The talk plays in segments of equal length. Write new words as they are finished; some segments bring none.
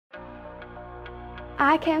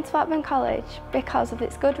I came to Blackburn College because of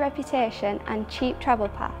its good reputation and cheap travel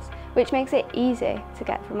pass, which makes it easy to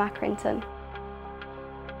get from Accrington.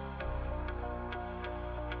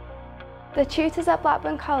 The tutors at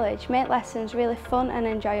Blackburn College make lessons really fun and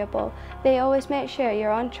enjoyable. They always make sure you're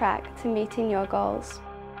on track to meeting your goals.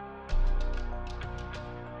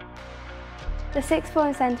 The Sixth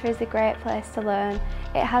Form Centre is a great place to learn.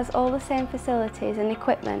 It has all the same facilities and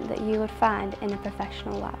equipment that you would find in a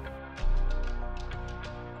professional lab.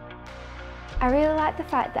 I really like the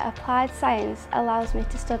fact that applied science allows me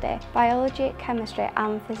to study biology, chemistry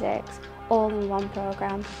and physics all in one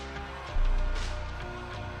programme.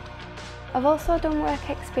 I've also done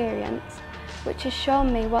work experience, which has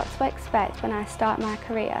shown me what to expect when I start my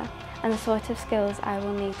career and the sort of skills I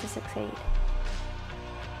will need to succeed.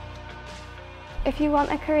 If you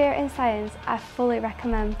want a career in science, I fully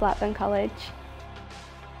recommend Blackburn College.